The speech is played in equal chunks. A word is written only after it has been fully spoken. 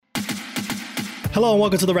Hello and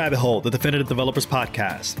welcome to The Rabbit Hole, the Definitive Developers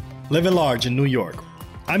Podcast. Living large in New York.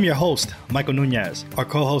 I'm your host, Michael Nunez. Our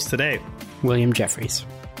co-host today, William Jeffries.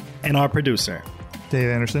 And our producer, Dave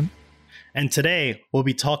Anderson. And today we'll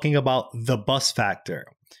be talking about the bus factor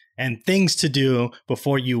and things to do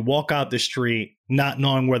before you walk out the street not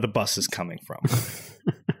knowing where the bus is coming from.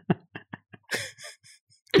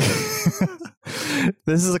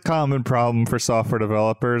 This is a common problem for software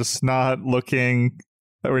developers, not looking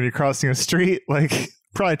when you're crossing a street, like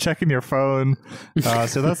probably checking your phone.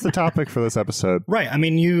 So that's the topic for this episode. Right. I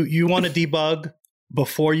mean, you want to debug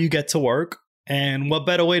before you get to work. And what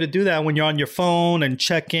better way to do that when you're on your phone and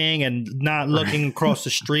checking and not looking across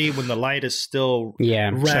the street when the light is still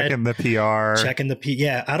red. Checking the PR.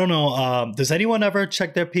 Yeah, I don't know. Does anyone ever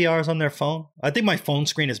check their PRs on their phone? I think my phone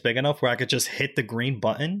screen is big enough where I could just hit the green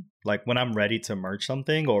button, like when I'm ready to merge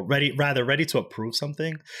something or ready to approve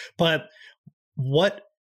something. But what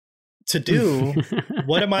to do?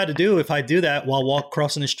 What am I to do if I do that while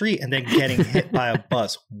crossing the street and then getting hit by a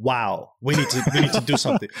bus? Wow, we need to do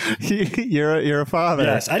something. You're a father.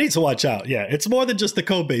 Yes, I need to watch out. Yeah, it's more than just the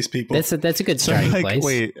code base, people. That's a good starting place.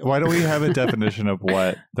 Wait, why don't we have a definition of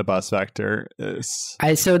what the bus factor is?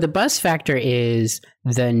 So the bus factor is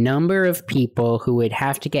the number of people who would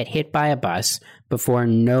have to get hit by a bus before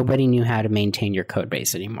nobody knew how to maintain your code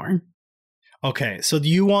base anymore. Okay, so do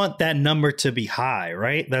you want that number to be high,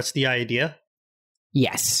 right? That's the idea?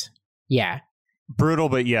 Yes. Yeah. Brutal,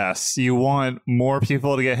 but yes. You want more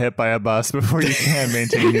people to get hit by a bus before you can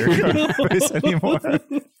maintain your code base anymore.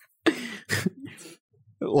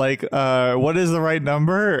 Like, what is the right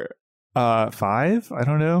number? 5? I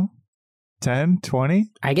don't know. 10,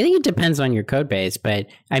 20? I think it depends on your code base, but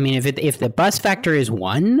I mean, if the bus factor is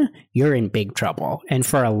 1, you're in big trouble. And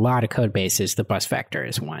for a lot of code bases, the bus factor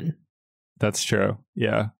is 1. That's true.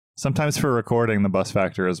 Yeah. Sometimes for recording, the bus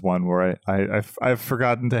factor is 1 where I've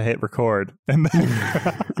forgotten to hit record, and then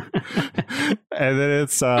and then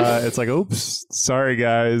it's like, oops, sorry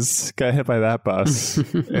guys, got hit by that bus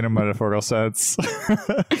in a metaphorical sense.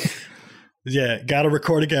 Yeah, gotta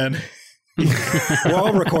record again. We're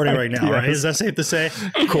all recording right now, right? Is that safe to say?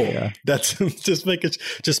 Cool. Yeah. That's just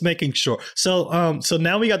making sure. So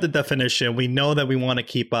now we got the definition. We know that we want to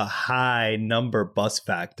keep a high number bus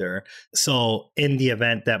factor. So in the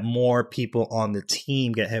event that more people on the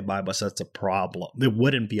team get hit by a bus, that's a problem. It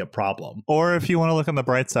wouldn't be a problem. Or if you want to look on the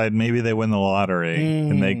bright side, maybe they win the lottery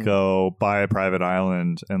and they go buy a private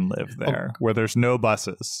island and live there where there's no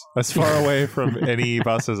buses, as far away from any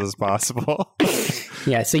buses as possible.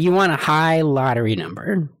 Yeah, so you want a high lottery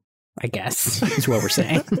number, I guess, is what we're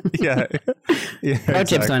saying. Yeah. Pro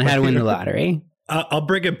tips on how to win the lottery. I'll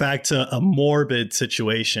bring it back to a morbid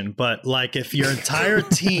situation, but like if your entire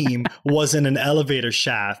team was in an elevator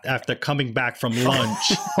shaft after coming back from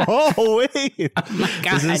lunch. Oh, wait. Oh my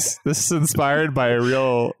God. This is inspired by a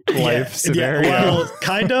real life scenario. Yeah, well,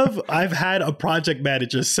 kind of. I've had a project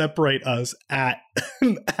manager separate us at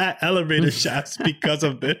elevator shafts because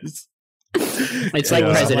of this. It's like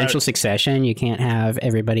presidential succession. You can't have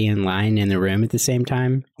everybody in line in the room at the same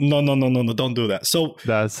time. No, don't do that. So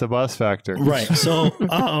that's the bus factor. Right. So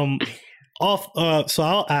I'll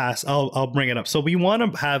bring it up. So we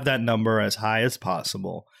want to have that number as high as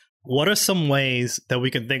possible. What are some ways that we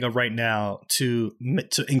can think of right now to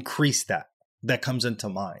increase that comes into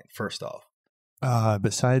mind first off?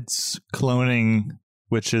 Besides cloning,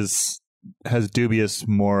 which has dubious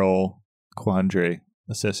moral quandary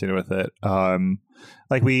associated with it.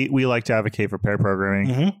 Like we like to advocate for pair programming.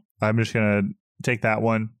 Mm-hmm. I'm just going to take that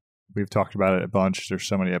one. We've talked about it a bunch. There's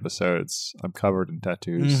so many episodes. I'm covered in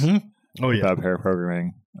tattoos about pair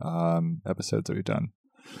programming episodes that we've done.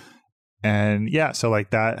 And yeah, so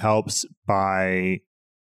like that helps by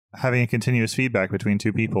having a continuous feedback between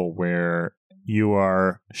two people where you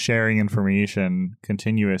are sharing information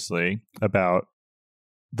continuously about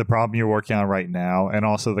the problem you're working on right now, and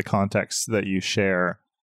also the context that you share,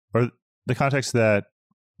 or the context that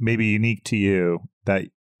may be unique to you that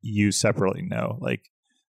you separately know. Like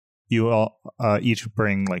you all each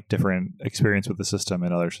bring like different experience with the system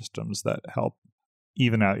and other systems that help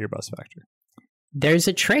even out your bus factor. There's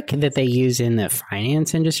a trick that they use in the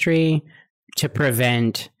finance industry to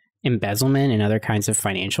prevent embezzlement and other kinds of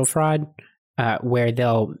financial fraud, where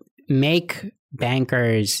they'll make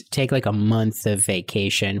bankers take like a month of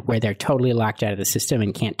vacation where they're totally locked out of the system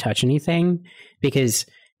and can't touch anything, because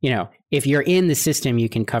if you're in the system you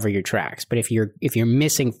can cover your tracks, but if you're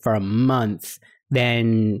missing for a month,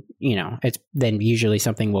 then then usually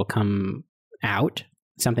something will come to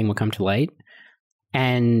light.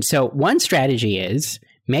 And so one strategy is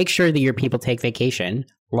make sure that your people take vacation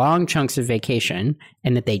long chunks of vacation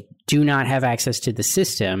and that they do not have access to the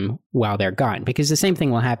system while they're gone. Because the same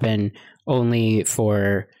thing will happen only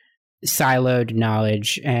for siloed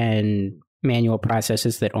knowledge and manual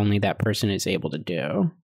processes that only that person is able to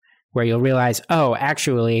do. Where you'll realize, oh,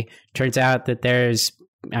 actually, turns out that there's,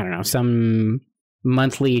 I don't know, some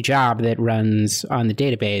monthly job that runs on the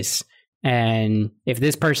database. And if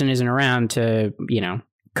this person isn't around to,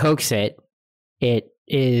 coax it, it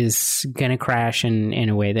is going to crash in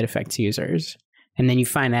a way that affects users. And then you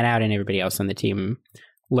find that out and everybody else on the team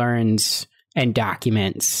learns and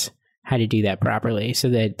documents how to do that properly so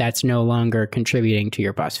that that's no longer contributing to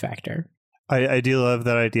your bus factor. I do love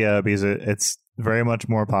that idea because it's very much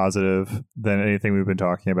more positive than anything we've been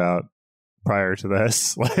talking about prior to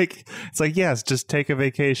this. It's like, yes, just take a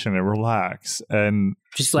vacation and relax and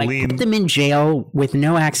just put them in jail with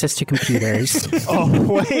no access to computers.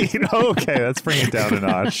 Oh, wait. Okay. Let's bring it down a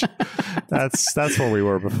notch. That's where we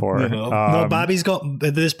were before. No,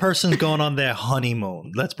 this person's going on their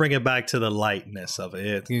honeymoon. Let's bring it back to the lightness of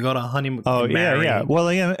it. You go to a honeymoon. Oh, yeah. Well,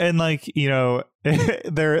 and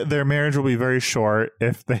their marriage will be very short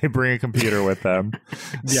if they bring a computer with them.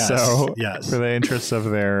 Yes. So yes. For the interests of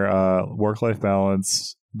their work-life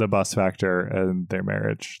balance, the bus factor, and their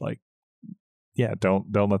marriage,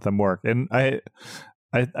 don't let them work. And I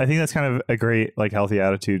think that's kind of a great healthy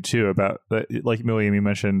attitude too about William, you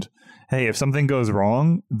mentioned, hey, if something goes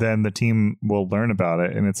wrong, then the team will learn about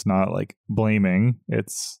it, and it's not blaming.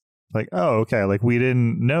 It's oh, okay, we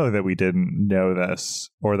didn't know that we didn't know this,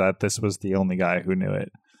 or that this was the only guy who knew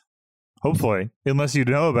it. Hopefully, unless you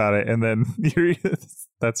know about it, and then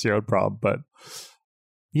that's your own problem. But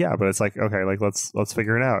yeah, but it's okay, let's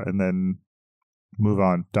figure it out and then move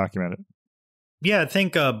on, document it. Yeah, I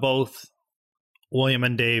think both William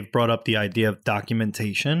and Dave brought up the idea of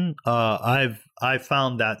documentation. I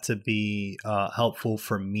found that to be helpful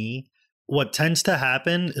for me. What tends to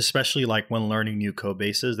happen, especially when learning new code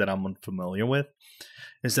bases that I'm unfamiliar with,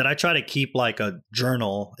 is that I try to keep a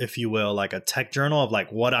journal, if you will, a tech journal of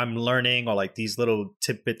what I'm learning, or these little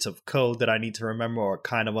tidbits of code that I need to remember or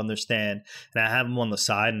kind of understand. And I have them on the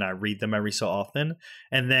side and I read them every so often.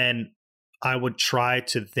 And then I would try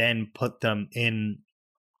to then put them in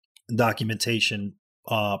documentation,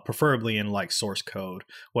 preferably in source code,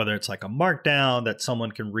 whether it's a markdown that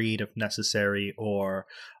someone can read if necessary, or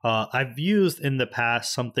I've used in the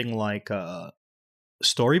past something like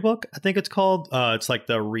Storybook, I think it's called. It's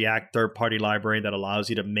the React third-party library that allows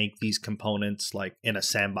you to make these components in a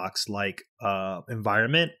sandbox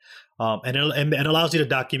environment. And it allows you to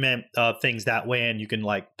document things that way, and you can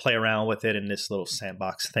play around with it in this little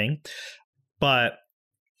sandbox thing. But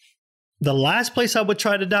the last place I would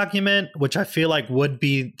try to document, which I feel would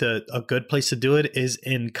be a good place to do it, is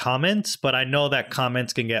in comments. But I know that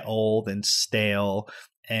comments can get old and stale,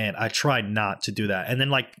 and I try not to do that. And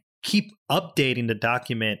then keep updating the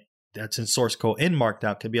document that's in source code in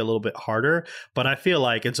Markdown can be a little bit harder. But I feel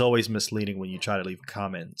it's always misleading when you try to leave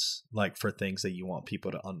comments for things that you want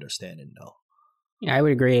people to understand and know. Yeah, I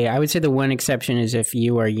would agree. I would say the one exception is if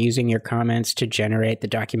you are using your comments to generate the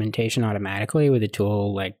documentation automatically with a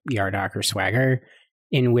tool like Yardoc or Swagger,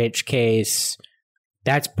 in which case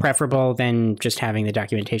that's preferable than just having the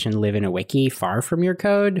documentation live in a wiki far from your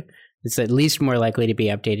code. It's at least more likely to be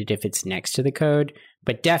updated if it's next to the code,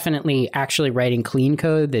 but definitely actually writing clean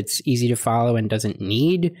code that's easy to follow and doesn't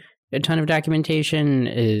need a ton of documentation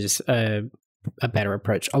is a better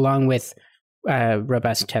approach, along with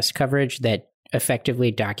robust test coverage that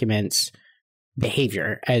effectively documents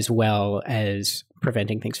behavior as well as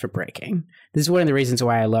preventing things from breaking. This is one of the reasons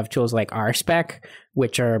why I love tools like RSpec,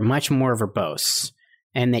 which are much more verbose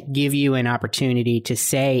and that give you an opportunity to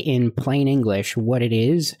say in plain English what it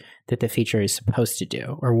is that the feature is supposed to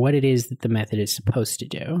do, or what it is that the method is supposed to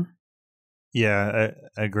do. Yeah,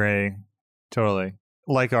 I agree. Totally.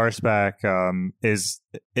 RSpec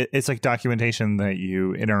it's documentation that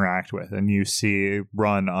you interact with and you see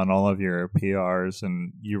run on all of your PRs,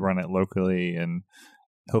 and you run it locally, and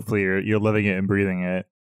hopefully you're living it and breathing it.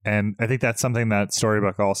 And I think that's something that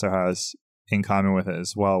Storybook also has in common with it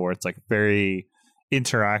as well, where it's very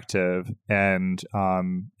interactive, and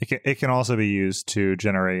it can also be used to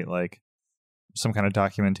generate some kind of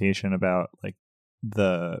documentation about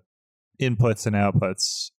the inputs and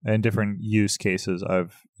outputs and different use cases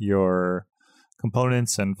of your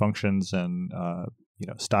components and functions and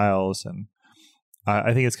styles. And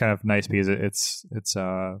I think it's kind of nice because it's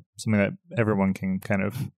something that everyone can kind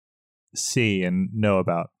of see and know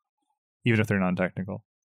about, even if they're non-technical.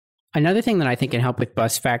 Another thing that I think can help with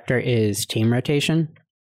bus factor is team rotation.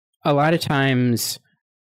 A lot of times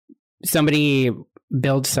somebody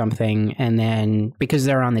build something, and then because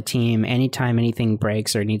they're on the team, anytime anything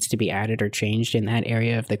breaks or needs to be added or changed in that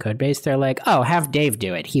area of the code base, they're like, oh, have Dave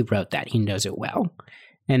do it. He wrote that. He knows it well.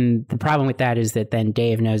 And the problem with that is that then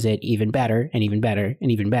Dave knows it even better and even better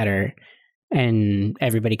and even better. And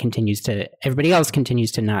everybody else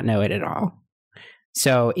continues to not know it at all.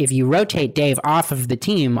 So if you rotate Dave off of the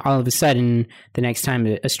team, all of a sudden, the next time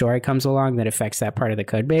a story comes along that affects that part of the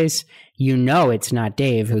code base, you know it's not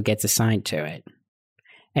Dave who gets assigned to it.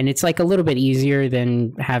 And it's like a little bit easier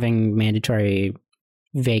than having mandatory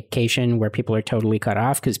vacation where people are totally cut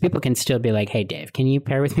off, because people can still be like, hey, Dave, can you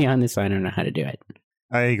pair with me on this? I don't know how to do it.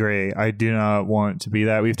 I agree. I do not want to be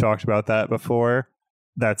that. We've talked about that before,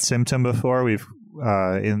 that symptom before. We've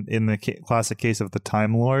in the classic case of the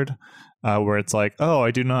Time Lord, where it's like, oh,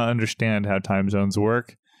 I do not understand how time zones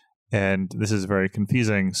work, and this is very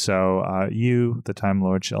confusing. So you, the Time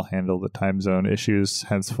Lord, shall handle the time zone issues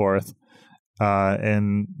henceforth.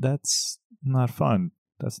 And that's not fun.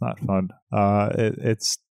 That's not fun.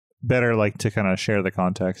 It's better like to kind of share the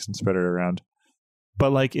context and spread it around.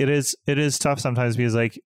 But like it is tough sometimes, because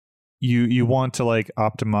like you want to like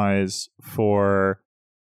optimize for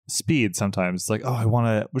speed sometimes. It's like,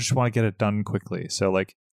 oh, we just want to get it done quickly. So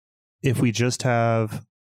like if we just have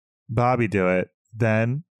Bobby do it,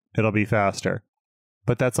 then it'll be faster.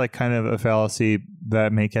 But that's like kind of a fallacy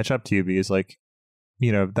that may catch up to you, because like,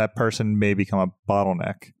 you know, that person may become a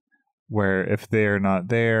bottleneck, where if they're not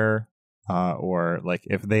there, or like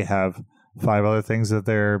if they have 5 other things that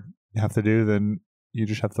they have to do, then you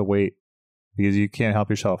just have to wait because you can't help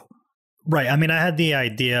yourself. Right. I mean, I had the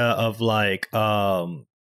idea of like the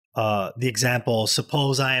example,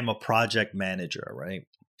 suppose I am a project manager, right?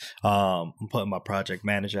 I'm putting my project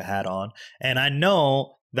manager hat on, and I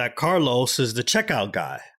know that Carlos is the checkout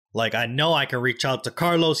guy. Like, I know I can reach out to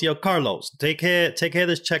Carlos. Yo, Carlos, take care of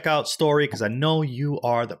this checkout story, because I know you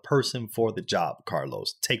are the person for the job,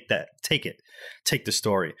 Carlos. Take the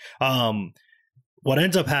story. What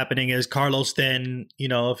ends up happening is Carlos then, you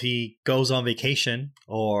know, if he goes on vacation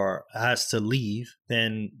or has to leave,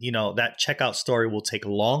 then, you know, that checkout story will take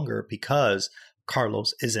longer because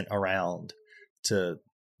Carlos isn't around to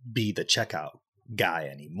be the checkout guy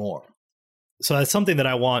anymore. So that's something that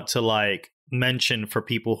I want to like mention for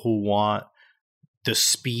people who want the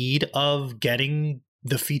speed of getting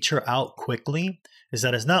the feature out quickly, is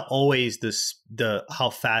that it's not always the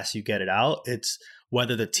how fast you get it out. It's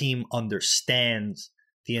whether the team understands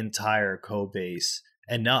the entire code base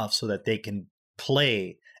enough so that they can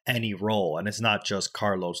play any role, and it's not just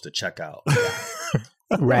Carlos to check out.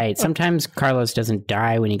 Right. Sometimes Carlos doesn't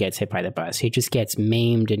die when he gets hit by the bus. He just gets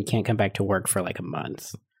maimed and can't come back to work for like a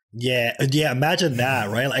month. Yeah. Imagine that,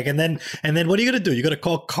 right? Like, and then what are you gonna do? You're gonna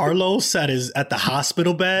call Carlos at the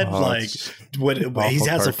hospital bed, like when he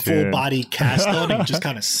has a full body cast on, and you just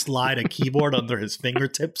kind of slide a keyboard under his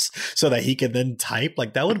fingertips so that he can then type.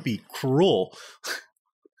 Like, that would be cruel.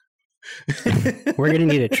 We're gonna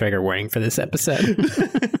need a trigger warning for this episode.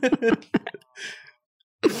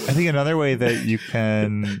 I think another way that you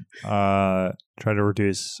can try to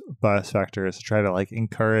reduce bias factor is to try to like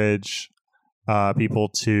encourage people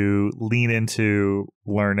to lean into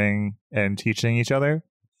learning and teaching each other,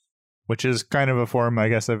 which is kind of a form, I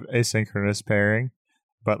guess, of asynchronous pairing.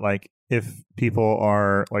 But like if people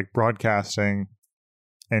are like broadcasting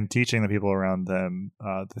and teaching the people around them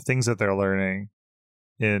the things that they're learning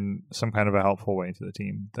in some kind of a helpful way to the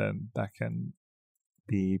team, then that can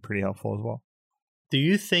be pretty helpful as well. Do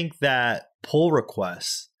you think that pull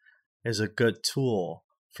requests is a good tool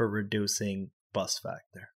for reducing bus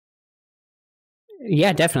factor?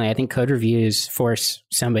 Yeah, definitely. I think code reviews force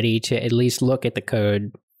somebody to at least look at the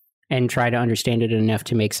code and try to understand it enough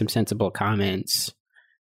to make some sensible comments.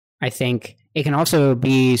 I think it can also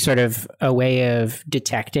be sort of a way of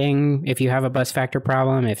detecting if you have a bus factor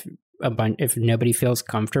problem, if nobody feels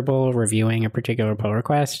comfortable reviewing a particular pull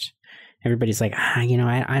request. Everybody's like,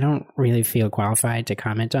 I don't really feel qualified to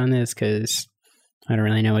comment on this because I don't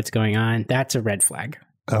really know what's going on. That's a red flag.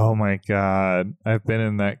 Oh my God. I've been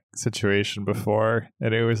in that situation before,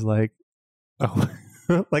 and it was like, oh,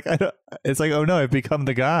 like, it's like, oh no, I've become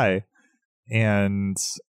the guy. And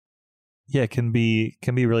yeah, it can be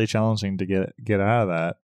really challenging to get out of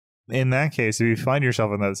that. In that case, if you find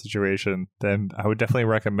yourself in that situation, then I would definitely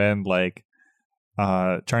recommend like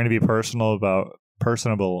trying to be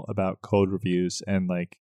personable about code reviews and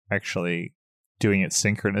like actually doing it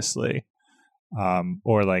synchronously,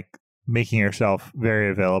 or like making yourself very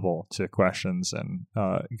available to questions and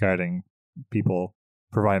guiding people,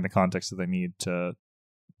 providing the context that they need to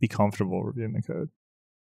be comfortable reviewing the code.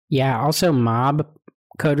 Yeah. Also, mob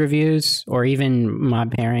code reviews or even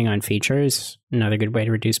mob pairing on features. Another good way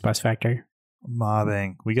to reduce bus factor.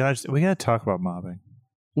 Mobbing. We gotta talk about mobbing.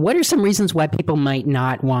 What are some reasons why people might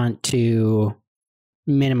not want to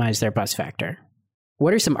minimize their bus factor?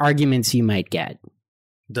 What are some arguments you might get?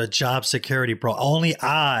 The job security, bro. Only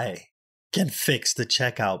I can fix the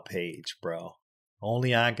checkout page, bro.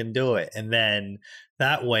 Only I can do it. And then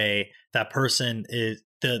that way, that person is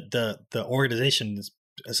the organization is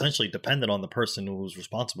essentially dependent on the person who's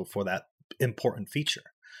responsible for that important feature,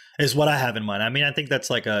 is what I have in mind. I mean, I think that's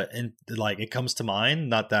like it comes to mind.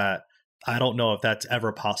 Not that I don't know if that's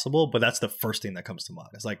ever possible, but that's the first thing that comes to mind.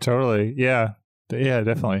 It's like totally, yeah,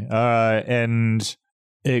 definitely. And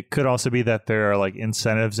it could also be that there are like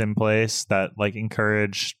incentives in place that like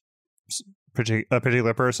encourage a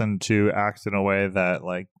particular person to act in a way that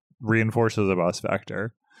like reinforces a bus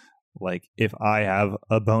factor. Like if I have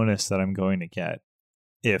a bonus that I'm going to get,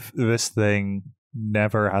 if this thing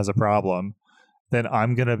never has a problem, then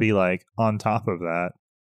I'm going to be like on top of that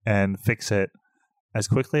and fix it as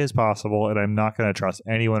quickly as possible. And I'm not going to trust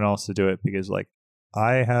anyone else to do it because like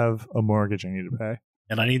I have a mortgage I need to pay.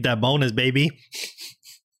 And I need that bonus, baby.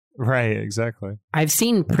 Right, exactly. I've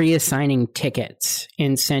seen pre-assigning tickets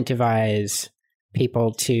incentivize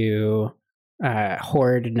people to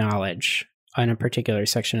hoard knowledge on a particular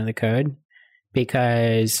section of the code,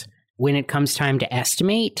 because when it comes time to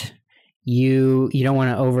estimate, you don't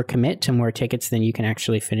want to overcommit to more tickets than you can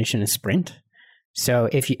actually finish in a sprint. So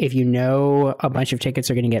if you know a bunch of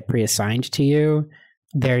tickets are going to get pre-assigned to you,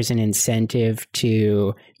 there's an incentive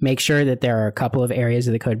to make sure that there are a couple of areas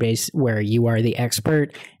of the code base where you are the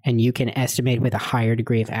expert and you can estimate with a higher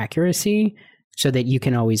degree of accuracy so that you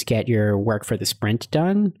can always get your work for the sprint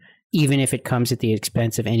done, even if it comes at the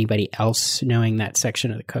expense of anybody else knowing that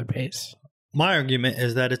section of the code base. My argument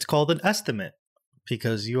is that it's called an estimate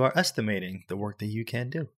because you are estimating the work that you can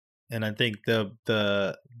do. And I think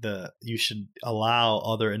the you should allow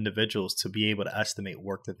other individuals to be able to estimate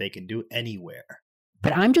work that they can do anywhere.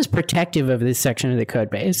 But I'm just protective of this section of the code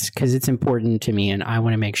base because it's important to me and I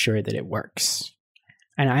want to make sure that it works.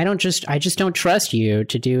 And I just don't trust you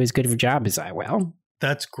to do as good of a job as I will.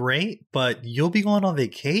 That's great, but you'll be going on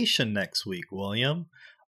vacation next week, William.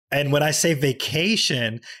 And when I say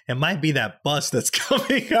vacation, it might be that bus that's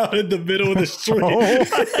coming out in the middle of the street.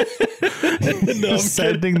 No,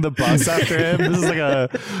 sending the bus after him. This is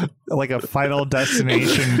like a Final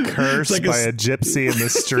Destination curse like by a gypsy in the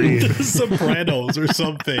street. The Sopranos or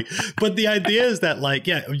something. But the idea is that, like,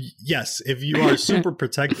 yes, if you are super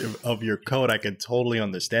protective of your code, I can totally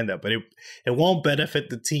understand that. But it won't benefit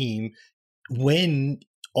the team when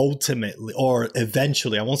ultimately, or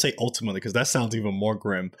eventually, I won't say ultimately because that sounds even more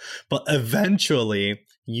grim, but eventually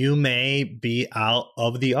you may be out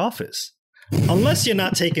of the office. Unless you're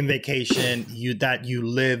not taking vacation, you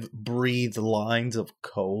live, breathe lines of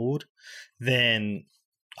code, then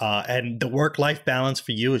and the work-life balance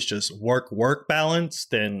for you is just work balance,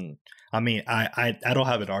 then I mean I don't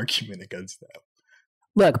have an argument against that.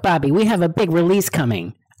 Look, Bobby, we have a big release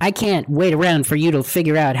coming. I can't wait around for you to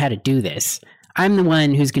figure out how to do this. I'm the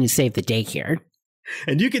one who's going to save the day here.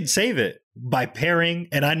 And you can save it by pairing.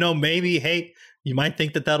 And I know maybe, hey, you might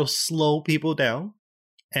think that that'll slow people down.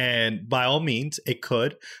 And by all means, it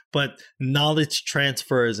could. But knowledge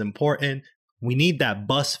transfer is important. We need that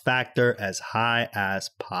bus factor as high as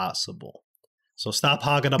possible. So stop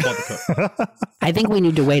hogging up on the code. I think we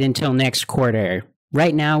need to wait until next quarter.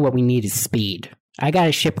 Right now, what we need is speed. I got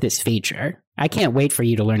to ship this feature. I can't wait for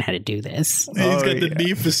you to learn how to do this. He's got the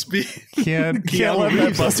need for speed. Can't let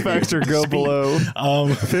that bus factor go below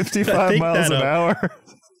 55 miles an hour.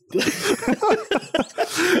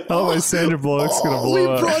 My Sandra Bullock's going to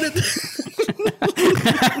blow up.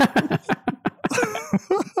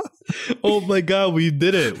 Oh my God, we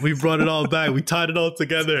did it. We brought it all back. We tied it all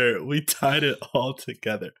together.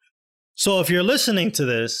 So if you're listening to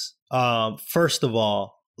this, first of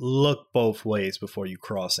all, look both ways before you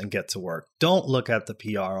cross and get to work. Don't look at the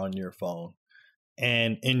PR on your phone,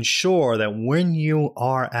 and ensure that when you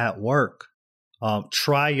are at work,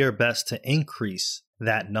 try your best to increase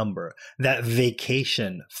that number, that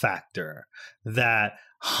vacation factor, that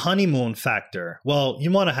honeymoon factor. Well, you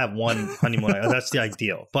want to have one honeymoon. That's the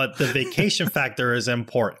ideal, but the vacation factor is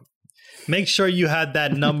important. Make sure you had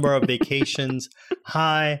that number of vacations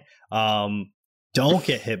high. Don't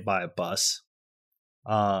get hit by a bus.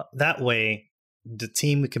 That way, the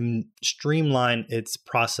team can streamline its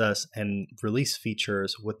process and release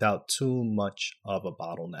features without too much of a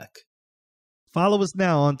bottleneck. Follow us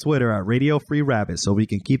now on Twitter at Radio Free Rabbit so we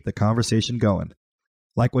can keep the conversation going.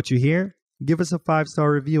 Like what you hear? Give us a 5-star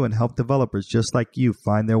review and help developers just like you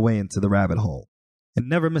find their way into the rabbit hole. and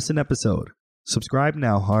never miss an episode. Subscribe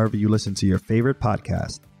now however you listen to your favorite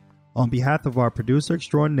podcast. On behalf of our producer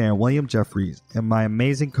extraordinaire, William Jeffries, and my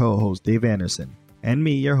amazing co-host, Dave Anderson, and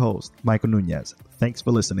me, your host, Michael Nunez, thanks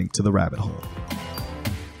for listening to The Rabbit Hole.